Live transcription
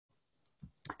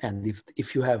And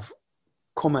if you have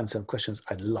comments and questions,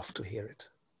 I'd love to hear it.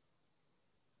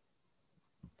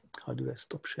 How do I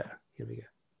stop share? Here we go.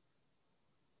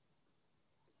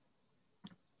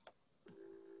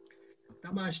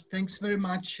 Tamas, thanks very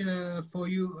much for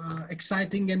your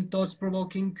exciting and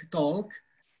thought-provoking talk.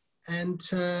 And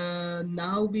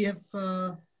now we have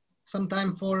some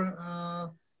time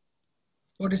for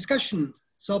discussion.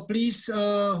 So please,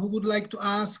 who would like to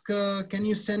ask, can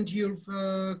you send your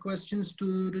questions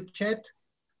to the chat?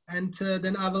 And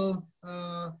then I will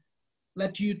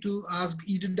let you to ask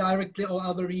either directly or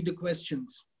I will read the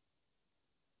questions.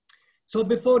 So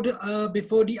before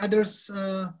the others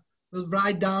will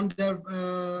write down their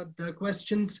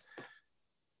questions,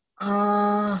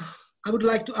 I would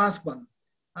like to ask one.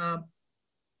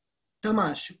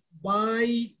 Tamas,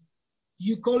 why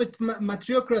you call it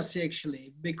matriocracy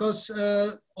actually? Because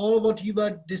all what you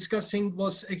were discussing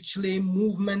was actually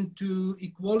movement to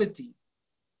equality.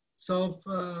 So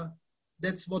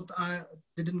that's what I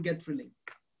didn't get really.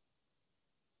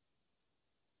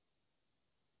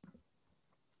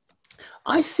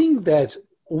 I think that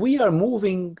we are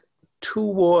moving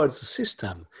towards a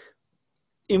system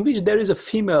in which there's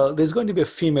going to be a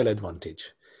female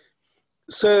advantage.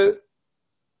 So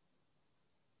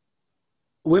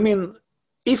women,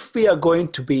 if we are going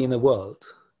to be in a world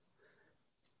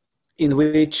in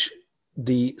which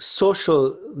the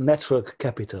social network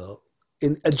capital,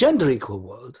 in a gender equal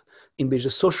world, in which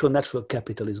the social network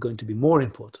capital is going to be more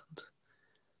important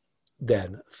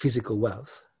than physical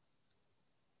wealth,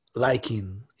 like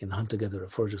in hunter-gatherer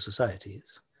forager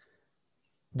societies,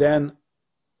 then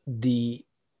the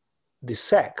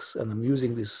sex, and I'm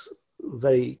using this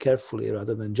very carefully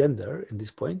rather than gender in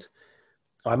this point.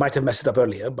 I might have messed it up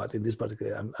earlier, but in this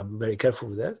particular, I'm very careful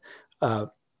with that.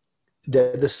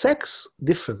 The sex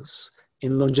difference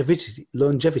in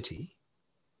longevity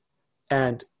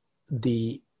and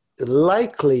the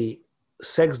likely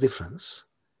sex difference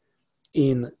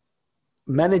in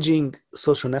managing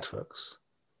social networks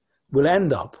will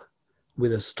end up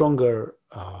with a stronger,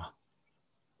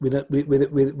 with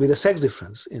a sex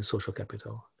difference in social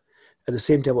capital. At the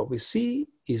same time, what we see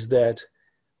is that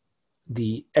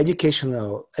the education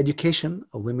of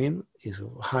women is a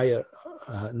higher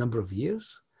number of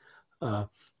years,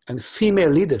 and female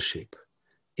leadership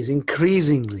is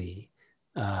increasingly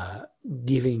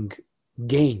giving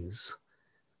gains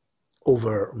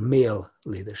over male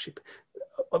leadership.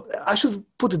 I should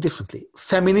put it differently,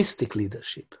 feministic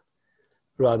leadership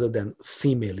rather than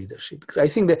female leadership. Because I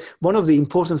think that one of the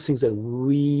important things that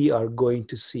we are going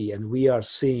to see, and we are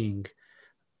seeing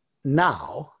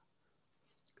now,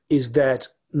 is that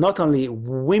not only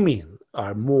women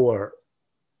are more,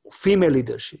 female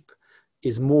leadership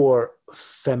is more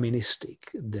feministic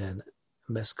than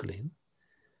masculine.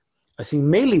 I think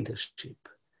male leadership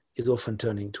is often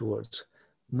turning towards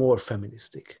more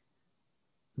feministic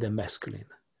than masculine.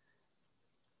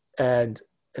 And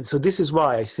so this is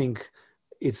why I think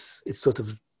it's sort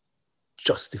of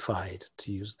justified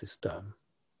to use this term.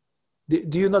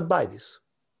 Do you not buy this?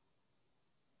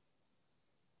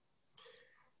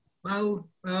 Well,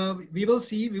 we will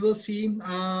see. We will see.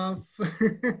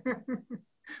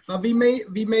 But we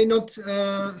may not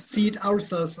see it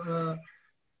ourselves.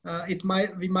 We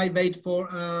might wait for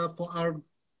our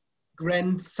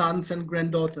grandsons and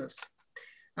granddaughters.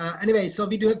 Anyway, so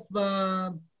we do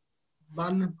have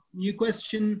one new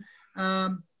question.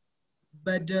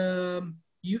 But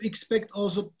you expect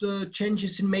also the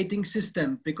changes in mating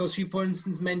system, because you, for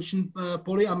instance, mentioned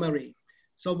polyamory.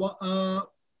 So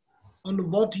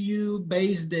on what do you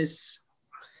base this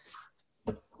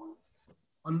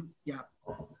on? Yeah.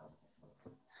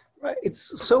 Right.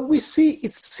 So we see,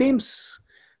 it seems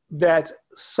that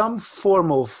some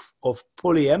form of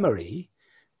polyamory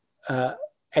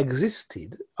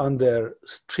existed under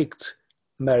strict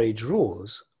marriage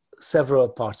rules several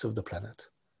parts of the planet.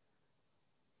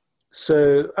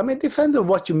 So, I mean, depends on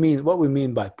what you mean, what we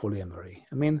mean by polyamory.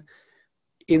 I mean,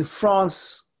 in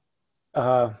France,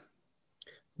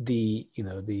 the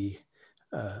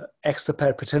extra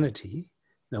pair paternity,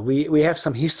 we have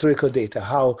some historical data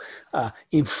how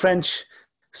in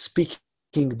French-speaking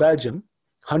Belgium,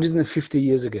 150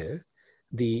 years ago,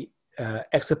 the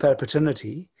extra pair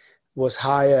paternity was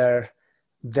higher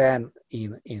than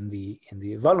in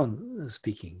the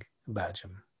Wallon-speaking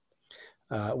Belgium.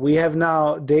 We have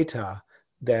now data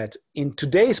that in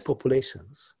today's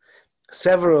populations,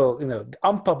 several,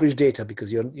 unpublished data,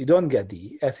 because you don't get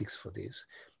the ethics for this,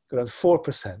 around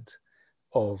 4%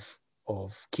 of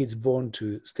kids born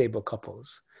to stable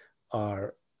couples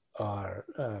are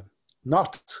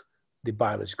not the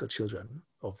biological children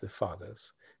of the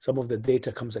fathers. Some of the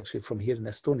data comes actually from here in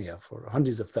Estonia for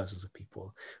hundreds of thousands of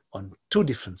people on 2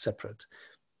 different separate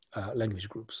language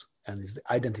groups, and it's the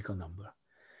identical number.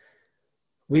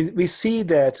 We see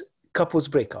that couples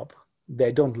break up,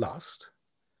 they don't last.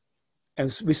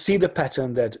 And we see the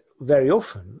pattern that very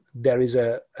often there is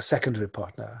a secondary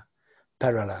partner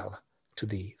parallel to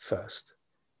the first.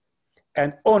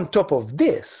 And on top of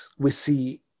this, we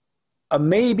see a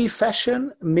maybe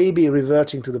fashion, maybe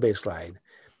reverting to the baseline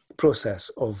process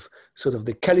of sort of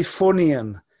the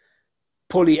Californian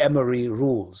polyamory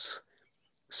rules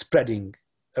spreading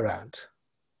around.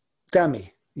 Tell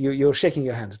me, you're shaking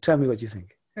your hand. Tell me what you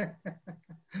think.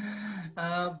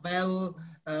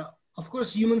 Of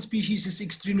course, human species is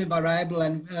extremely variable,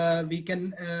 and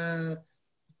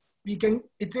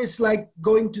it is like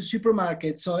going to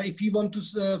supermarket. So if you want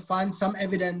to find some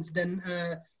evidence, then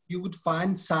you would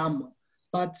find some.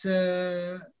 But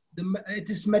it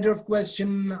is a matter of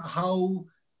question how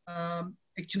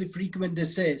actually frequent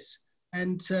this is.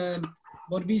 And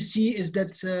what we see is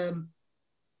that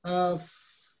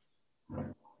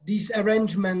these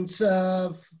arrangements,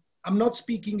 I'm not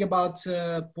speaking about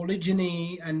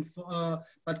polygyny,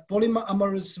 but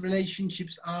polyamorous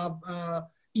relationships are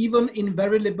even in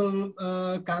very liberal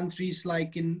countries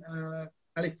like in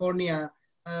California,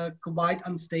 quite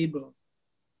unstable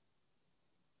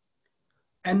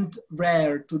and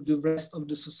rare to the rest of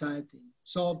the society.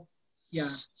 So,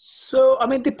 yeah. So, I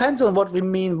mean, it depends on what we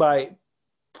mean by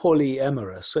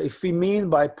polyamorous. So if we mean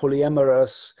by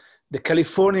polyamorous the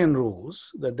Californian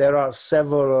rules, that there are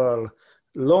several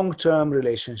long-term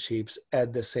relationships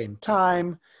at the same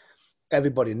time,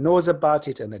 everybody knows about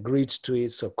it and agrees to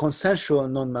it, so consensual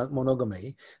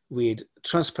non-monogamy with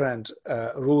transparent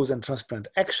rules and transparent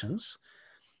actions,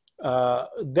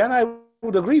 then I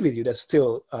would agree with you, that's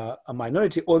still a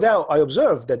minority, although I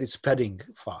observe that it's spreading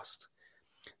fast.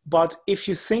 But if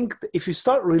you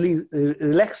start really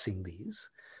relaxing these,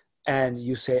 and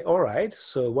you say, all right,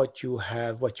 so what you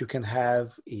can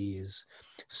have is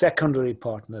secondary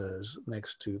partners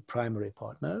next to primary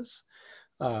partners.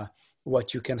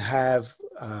 What you can have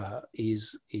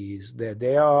is that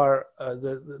they are,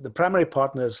 the primary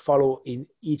partners follow in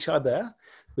each other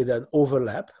with an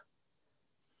overlap.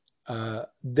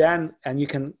 Then, and you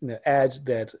can add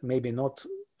that maybe not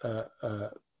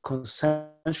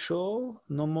consensual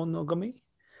non-monogamy,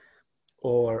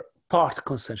 or part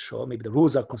consensual, maybe the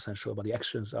rules are consensual, but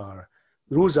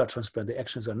rules are transparent, the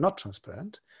actions are not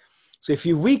transparent. So if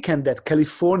you weaken that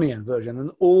Californian version,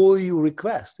 and all you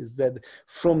request is that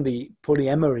from the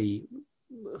polyamory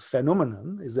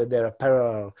phenomenon is that there are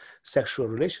parallel sexual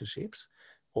relationships,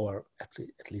 or at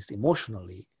least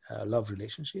emotionally love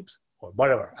relationships, or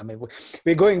whatever. I mean,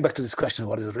 we're going back to this question of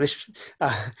what is a relationship.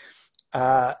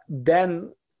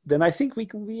 Then I think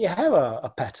we have a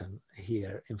pattern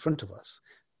here in front of us.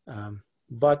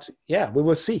 But yeah, we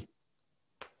will see.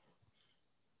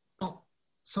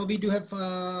 So we do have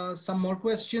some more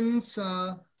questions.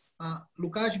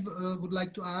 Lukáš would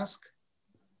like to ask.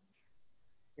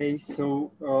 Okay,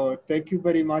 so thank you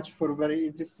very much for a very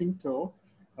interesting talk.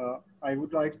 I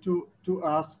would like to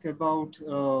ask about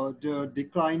the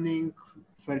declining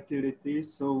fertility.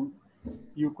 So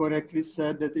you correctly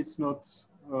said that it's not,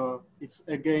 it's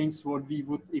against what we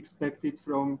would expect it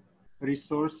from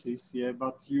resources, yeah,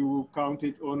 but you count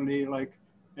it only like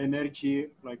energy,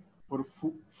 like for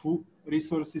food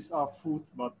resources are food,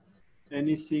 but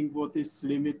anything what is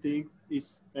limiting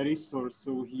is a resource.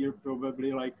 So here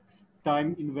probably like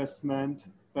time investment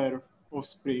per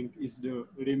offspring is the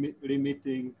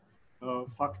limiting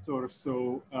factor.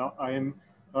 So I am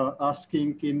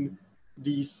asking in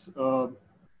these,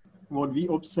 what we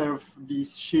observe,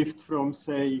 this shift from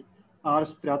say R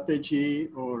strategy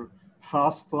or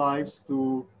fast lives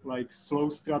to like slow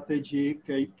strategy,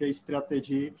 K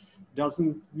strategy,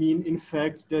 doesn't mean in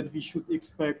fact that we should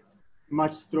expect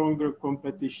much stronger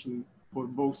competition for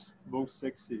both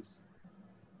sexes.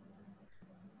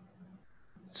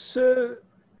 So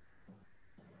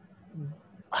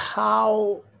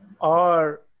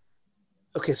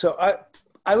okay, so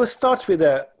I will start with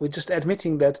just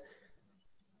admitting that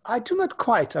I do not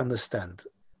quite understand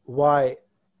why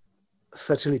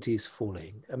fertility is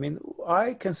falling. I mean,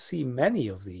 I can see many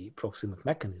of the proximate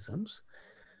mechanisms,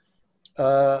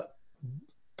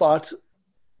 but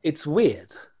it's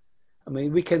weird. I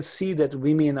mean, we can see that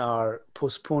women are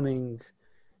postponing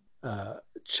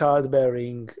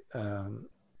childbearing.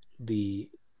 The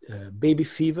baby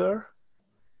fever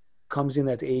comes in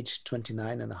at age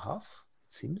 29 and a half,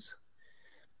 it seems.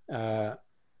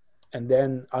 And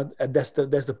then that's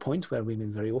the point where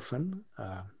women very often,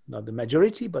 not the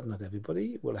majority, but not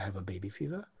everybody, will have a baby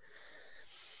fever.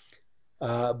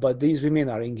 But these women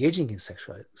are engaging in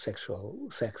sexual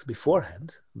sex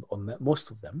beforehand, or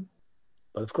most of them,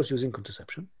 but of course using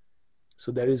contraception.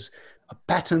 So there is a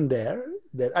pattern there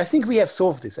that I think we have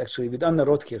solved this actually with Anna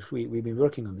Rothkirch. We've been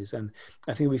working on this, and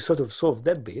I think we sort of solved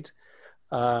that bit.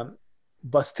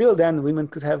 But still, then women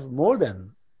could have more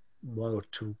than 1 or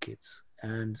 2 kids,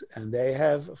 and they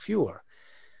have fewer.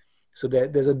 So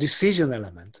there's a decision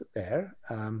element there.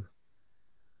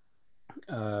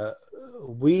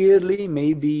 Weirdly,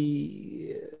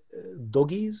 maybe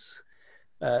doggies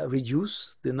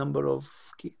reduce the number of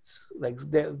kids. Like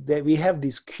we have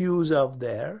these cues out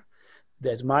there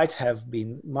that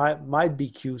might be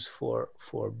cues for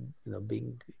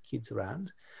being kids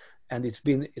around, and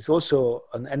it's also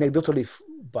an anecdotally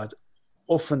but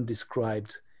often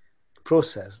described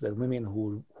process that women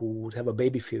who would have a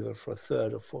baby fever for a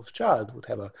 3rd or 4th child would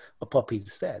have a puppy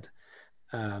instead.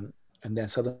 And then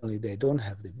suddenly they don't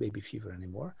have the baby fever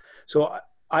anymore. So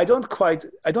I don't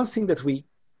think that we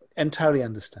entirely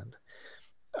understand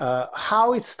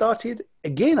how it started.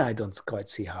 Again, I don't quite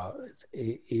see how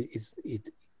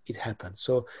it happened.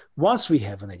 So once we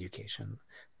have an education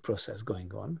process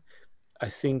going on, I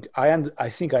think I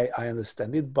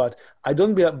understand it, but I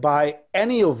don't buy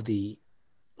any of the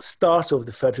start of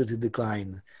the fertility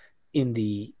decline in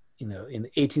the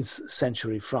 18th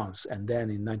century France and then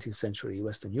in 19th century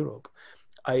Western Europe.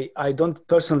 I don't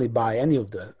personally buy any of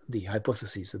the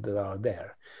hypotheses that are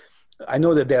there. I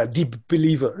know that there are deep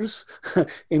believers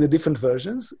in the different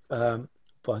versions,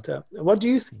 but what do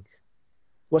you think?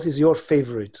 What is your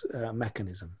favorite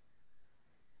mechanism?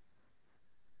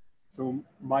 So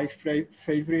my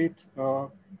favorite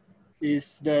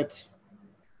is that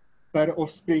per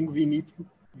offspring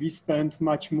we spend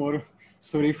much more.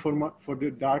 Sorry for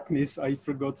the darkness, I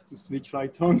forgot to switch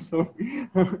light on. So,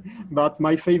 but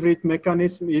my favorite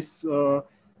mechanism is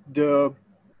the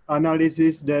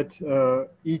analysis that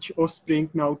each offspring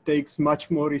now takes much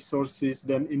more resources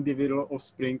than individual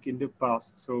offspring in the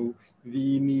past. So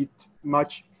we need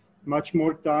much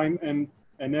more time and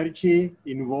energy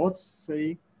in watts,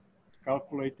 say,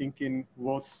 calculating in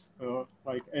watts,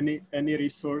 like any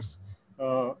resource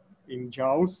in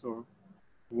joules or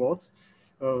watts.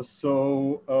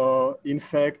 In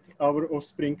fact, our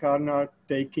offspring are now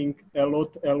taking a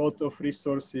lot of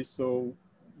resources. So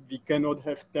we cannot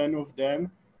have 10 of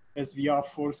them, as we are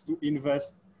forced to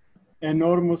invest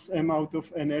enormous amount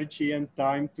of energy and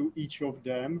time to each of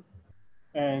them.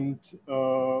 And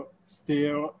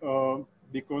still,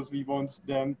 because we want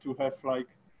them to have like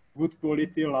good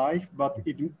quality life, but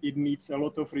it needs a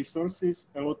lot of resources,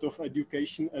 a lot of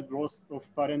education, a lot of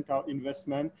parental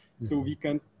investment. So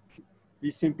we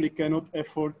simply cannot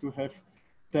afford to have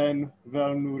 10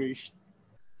 well-nourished,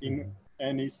 in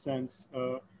any sense,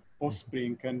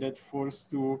 offspring, and that forced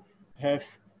to have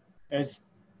as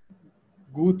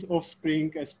good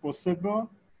offspring as possible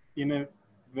in a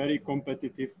very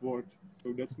competitive world.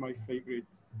 So that's my favorite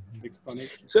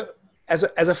explanation. So as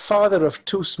a father of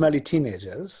 2 smelly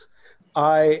teenagers,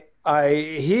 I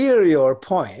hear your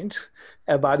point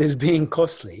about this being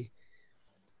costly.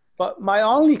 But my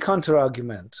only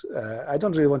counter-argument, I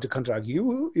don't really want to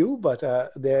counter-argue you, but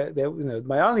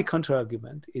my only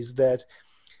counter-argument is that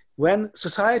when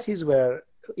societies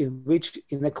in which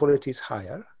inequality is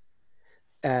higher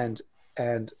and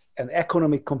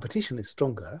economic competition is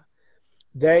stronger,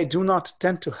 they do not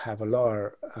tend to have a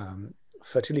lower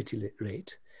fertility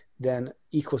rate than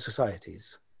equal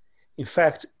societies. In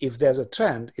fact, if there's a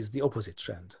trend, it's the opposite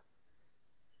trend.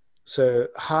 So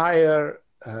higher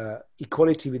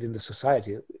equality within the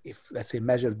society, if let's say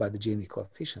measured by the Gini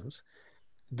coefficients,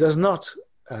 does not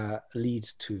lead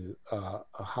to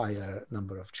a higher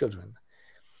number of children.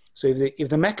 So if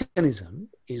the mechanism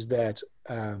is that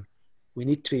we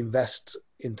need to invest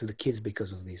into the kids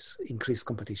because of this increased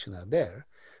competition out there,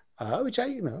 which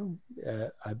I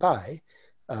buy,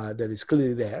 that is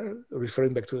clearly there,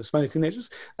 referring back to the smelly teenagers.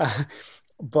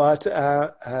 But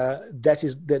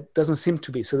that doesn't seem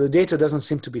to be, so the data doesn't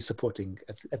seem to be supporting,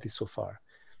 at least so far,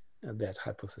 that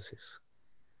hypothesis.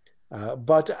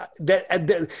 But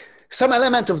some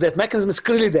element of that mechanism is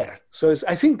clearly there. So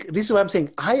I think this is what I'm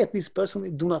saying. I, at least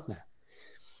personally, do not know.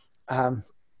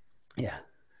 Yeah.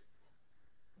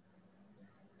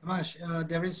 Tamas,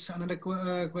 there is another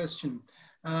question.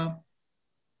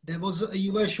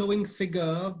 You were showing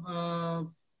figure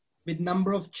with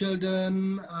number of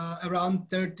children around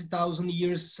 30,000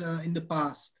 years in the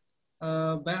past.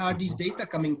 Where are these data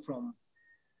coming from?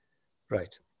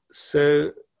 Right.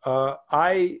 So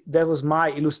that was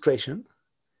my illustration,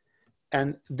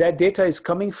 and that data is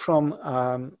coming from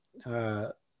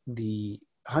the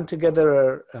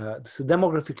hunter-gatherer, the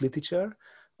demographic literature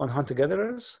on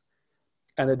hunter-gatherers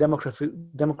and a demographic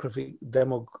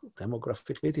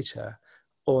literature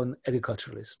on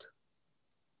agriculturalists.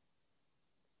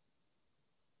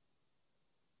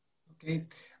 Okay,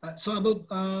 so I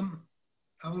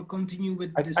will continue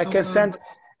with this. I can send.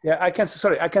 Yeah, I can.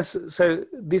 Sorry, I can. So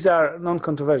these are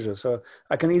non-controversial, so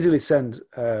I can easily send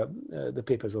the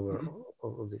papers over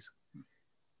of this.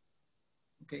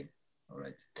 Okay, all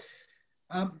right.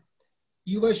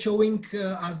 You were showing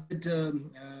us that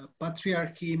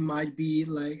patriarchy might be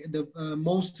like the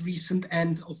most recent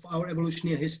end of our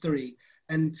evolutionary history,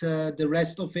 and the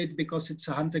rest of it, because it's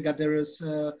a hunter-gatherers,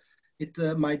 it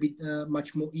might be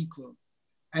much more equal.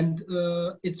 And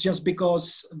it's just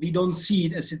because we don't see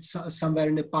it as it's somewhere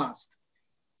in the past.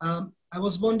 I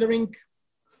was wondering,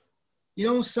 you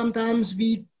know, sometimes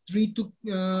we treat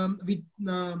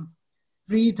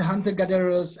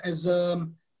hunter-gatherers as a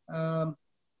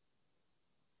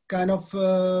kind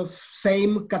of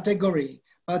same category,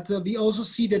 but we also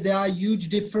see that there are huge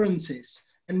differences.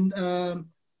 And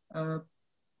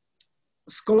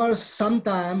scholars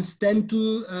sometimes tend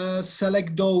to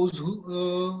select those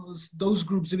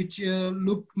groups which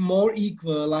look more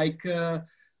equal, like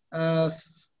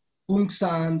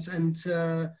Pungsans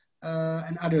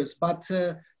and others. But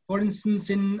for instance,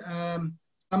 in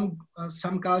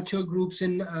some cultural groups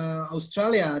in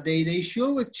Australia, they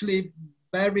show actually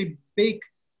very big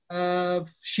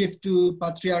shift to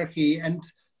patriarchy, and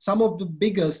some of the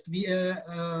biggest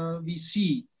we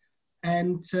see.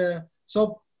 And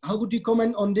so, how would you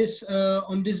comment on this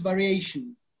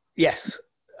variation? Yes.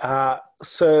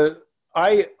 So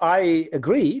I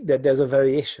agree that there's a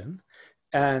variation,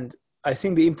 and I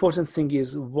think the important thing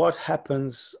is what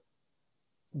happens.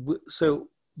 So,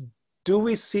 do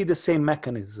we see the same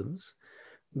mechanisms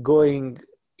going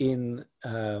in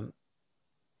a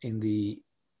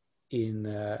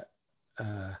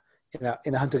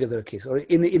hunter-gatherer case, or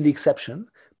in the exception,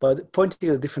 but pointing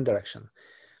in a different direction?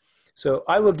 So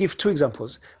I will give two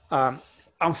examples.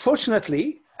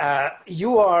 Unfortunately,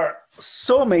 you are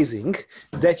so amazing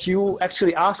that you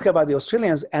actually ask about the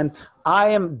Australians, and I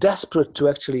am desperate to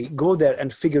actually go there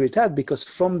and figure it out, because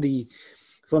from the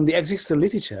existing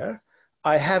literature,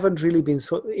 I haven't really been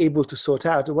able to sort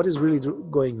out what is really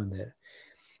going on there.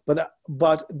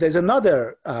 But there's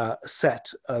another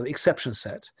exception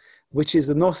set, which is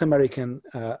the North American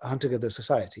hunter-gatherer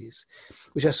societies,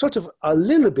 which are sort of a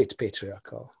little bit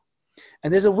patriarchal.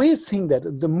 And there's a weird thing that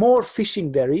the more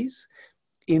fishing there is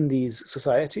in these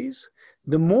societies,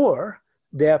 the more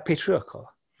they are patriarchal.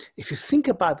 If you think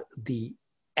about the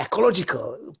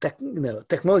ecological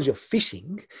technology of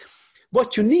fishing,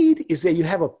 what you need is that you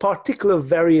have a particular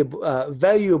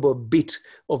valuable bit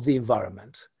of the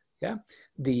environment. Yeah,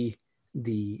 the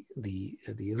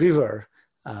river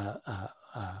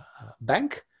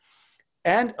bank,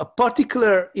 and a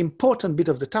particular important bit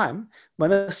of the time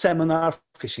when the salmon are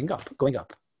going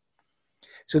up.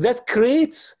 So that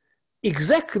creates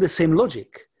exactly the same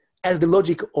logic as the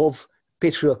logic of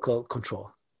patriarchal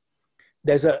control.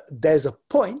 There's the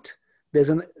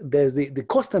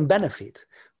cost and benefit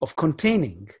of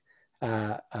containing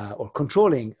or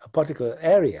controlling a particular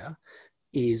area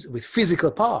is with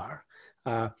physical power,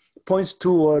 points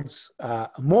towards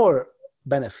more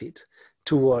benefit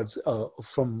towards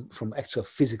from actual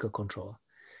physical control.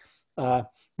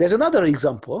 There's another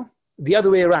example, the other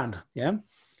way around. Yeah,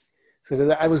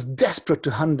 so I was desperate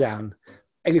to hunt down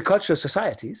agricultural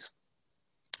societies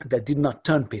that did not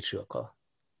turn patriarchal.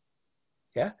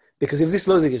 Yeah, because if this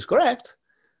logic is correct,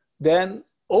 then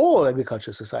all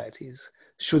agricultural societies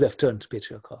should have turned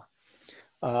patriarchal.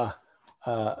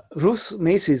 Ruth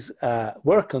Macy's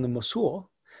work on the Mosul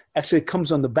actually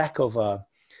comes on the back of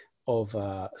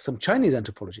some Chinese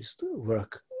anthropologists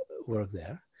work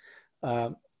there,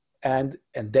 and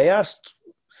they are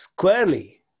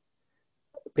squarely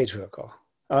matriarchal.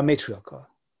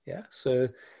 Yeah, so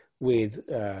with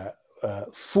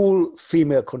full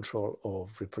female control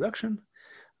of reproduction,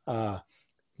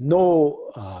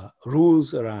 no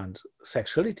rules around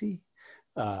sexuality,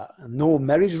 no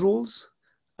marriage rules.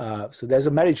 So there's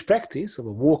a marriage practice of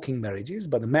walking marriages,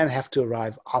 but the men have to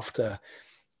arrive after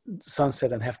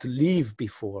sunset and have to leave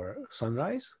before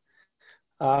sunrise.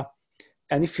 And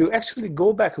if you actually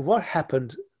go back, what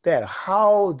happened there,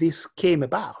 how this came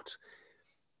about,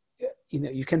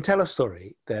 you can tell a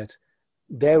story that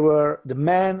the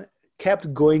men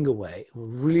kept going away,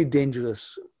 really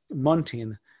dangerous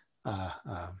mountain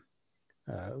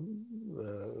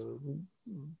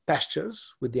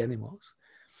pastures with the animals.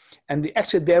 And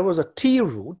actually there was a tea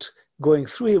route going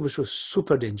through here, which was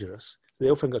super dangerous. They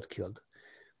often got killed.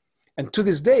 And to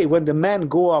this day, when the men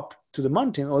go up to the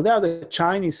mountain, although the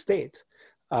Chinese state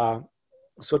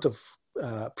sort of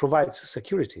provides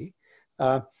security,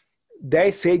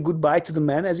 they say goodbye to the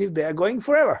men as if they are going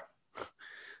forever.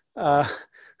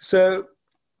 So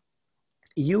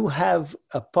you have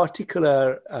a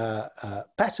particular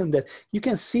pattern that you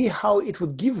can see how it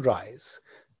would give rise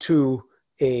to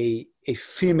a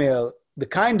female, the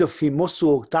kind of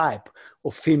Mosuo type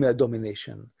of female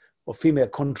domination or female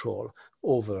control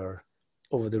over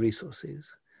the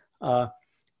resources.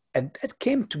 And that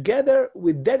came together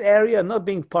with that area not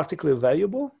being particularly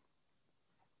valuable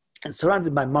and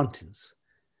surrounded by mountains.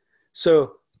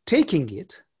 So taking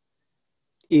it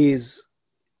is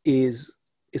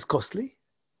costly,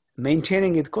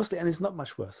 maintaining it costly, and it's not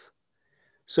much worth.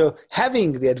 So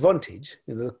having the advantage,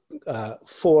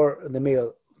 for the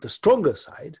male, the stronger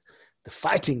side, the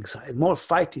fighting side, more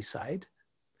fighty side,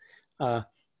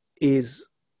 is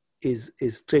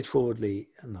straightforwardly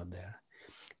not there.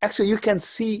 Actually, you can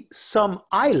see some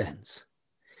islands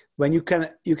when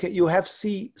you have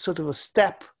sort of a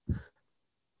step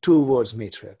towards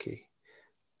matriarchy.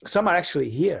 Some are actually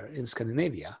here in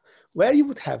Scandinavia, where you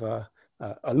would have a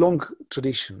long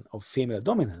tradition of female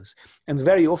dominance. And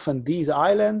very often these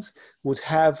islands would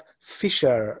have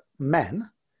fishermen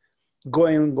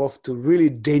going off to really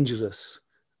dangerous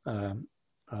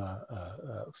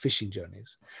fishing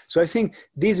journeys. So I think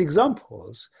these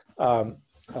examples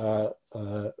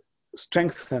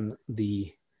strengthen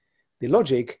the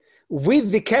logic,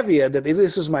 with the caveat that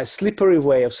this is my slippery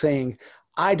way of saying,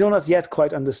 I do not yet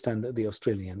quite understand the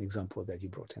Australian example that you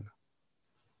brought in.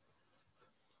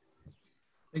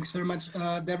 Thanks very much.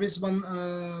 There is one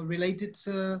related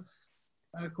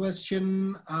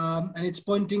question, and it's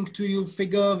pointing to your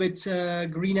figure with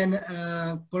green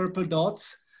and purple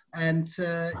dots. And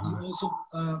you also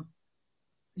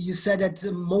you said that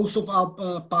most of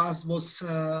our past was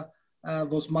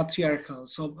matriarchal.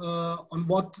 So on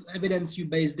what evidence you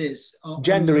base this?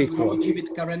 Gender equal.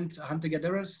 With current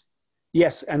hunter-gatherers?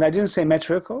 Yes, and I didn't say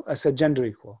matriarchal, I said gender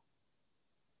equal.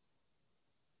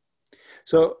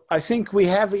 So I think we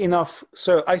have enough.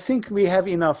 So I think we have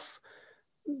enough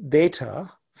data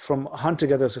from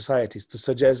hunter-gatherer societies to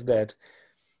suggest that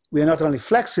we are not only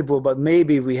flexible, but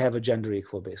maybe we have a gender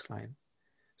equal baseline.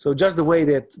 So just the way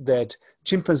that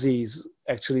chimpanzees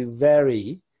actually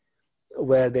vary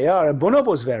where they are, and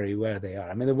bonobos vary where they are.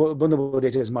 I mean, the bonobo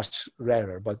data is much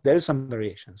rarer, but there is some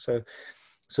variation. So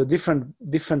different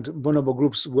bonobo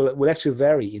groups will actually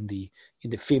vary in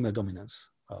the female dominance.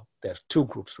 Well, there are two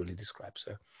groups really described.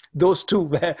 So those two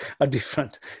are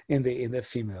different in the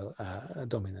female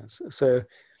dominance. So,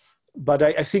 but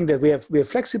I think that we are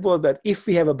flexible. But if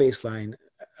we have a baseline,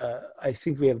 I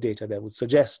think we have data that would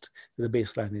suggest that the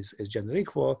baseline is gender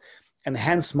equal, and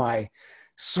hence my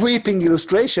sweeping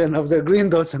illustration of the green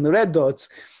dots and the red dots,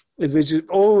 which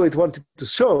all it wanted to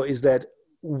show is that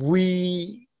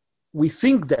we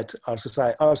think that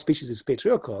our species is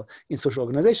patriarchal in social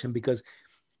organization, because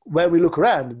where we look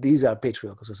around, these are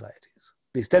patriarchal societies.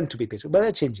 These tend to be patriarchal, but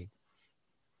they're changing.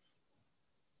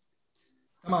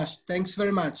 Tamas, thanks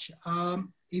very much.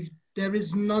 If there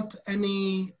is not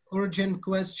any urgent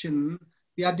question,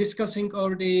 we are discussing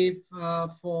already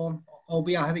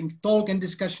we are having talk and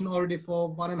discussion already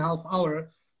for 1.5 hours,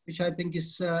 which I think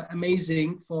is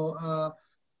amazing for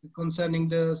concerning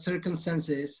the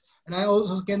circumstances. And I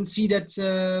also can see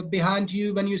that behind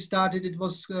you, when you started, it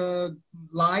was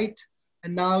light,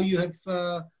 and now you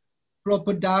have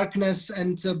proper darkness,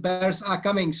 and bears are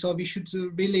coming. So we should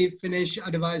really finish,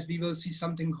 otherwise we will see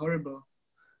something horrible.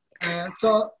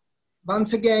 So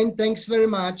once again, thanks very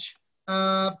much.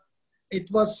 It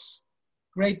was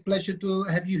great pleasure to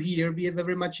have you here. We have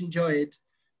very much enjoyed it.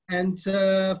 And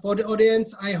for the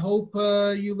audience, I hope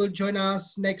you will join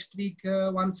us next week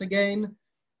once again.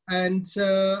 And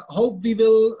hope we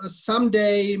will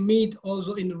someday meet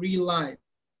also in real life.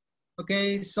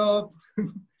 Okay, so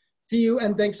see you,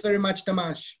 and thanks very much,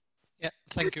 Tamas. Yeah,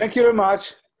 thank you. Thank you very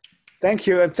much. Thank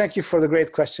you, and thank you for the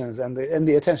great questions and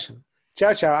the attention.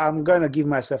 Ciao, ciao. I'm going to give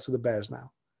myself to the bears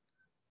now.